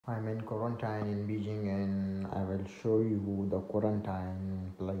I'm in quarantine in Beijing and I will show you the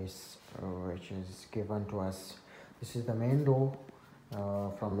quarantine place which is given to us. This is the main door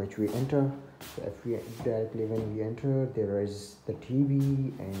from which we enter. So if we directly when we enter, there is the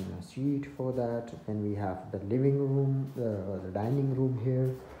TV and a seat for that. Then we have the living room, the dining room here.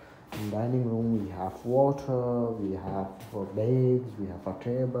 In dining room we have water, we have bags, we have a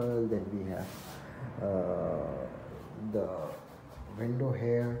table, then we have the window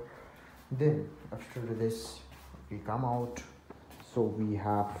here. Then after this we come out, so we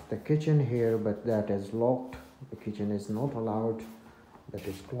have the kitchen here, but that is locked. The kitchen is not allowed, that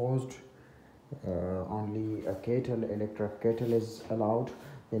is closed. Only a kettle, electric kettle is allowed.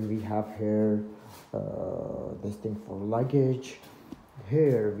 Then we have here this thing for luggage.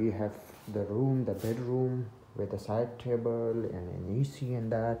 Here we have the room, the bedroom with a side table and an AC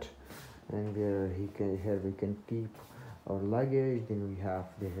and that, and here we can keep our luggage. Then we have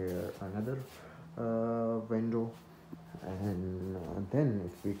here another window, and then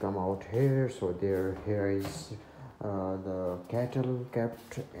if we come out here, so here is the kettle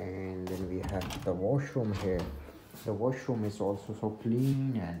kept, and then we have the washroom here. The washroom is also so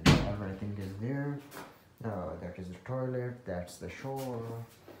clean and everything is there. That is the toilet, that's the shower,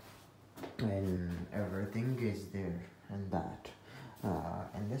 and everything is there. And that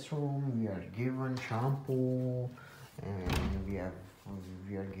in this room we are given shampoo, and we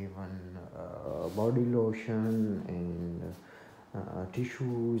are given body lotion and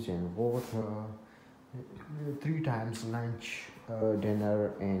tissues and water. 3 times lunch,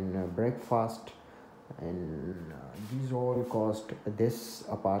 dinner and breakfast. And these all cost, this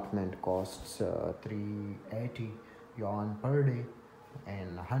apartment costs 380 yuan per day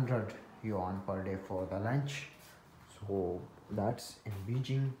and 100 yuan per day for the lunch. So that's in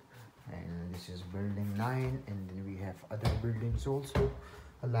Beijing, and this is building 9, and then we have other buildings also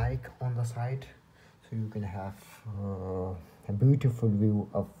alike on the side, so you can have a beautiful view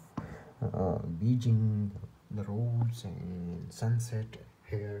of Beijing, the roads and sunset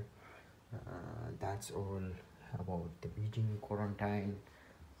here. That's all about the Beijing quarantine.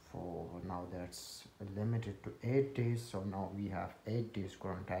 For now, that's limited to 8 days. So now we have 8 days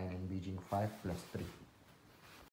quarantine in Beijing, 5 plus 3.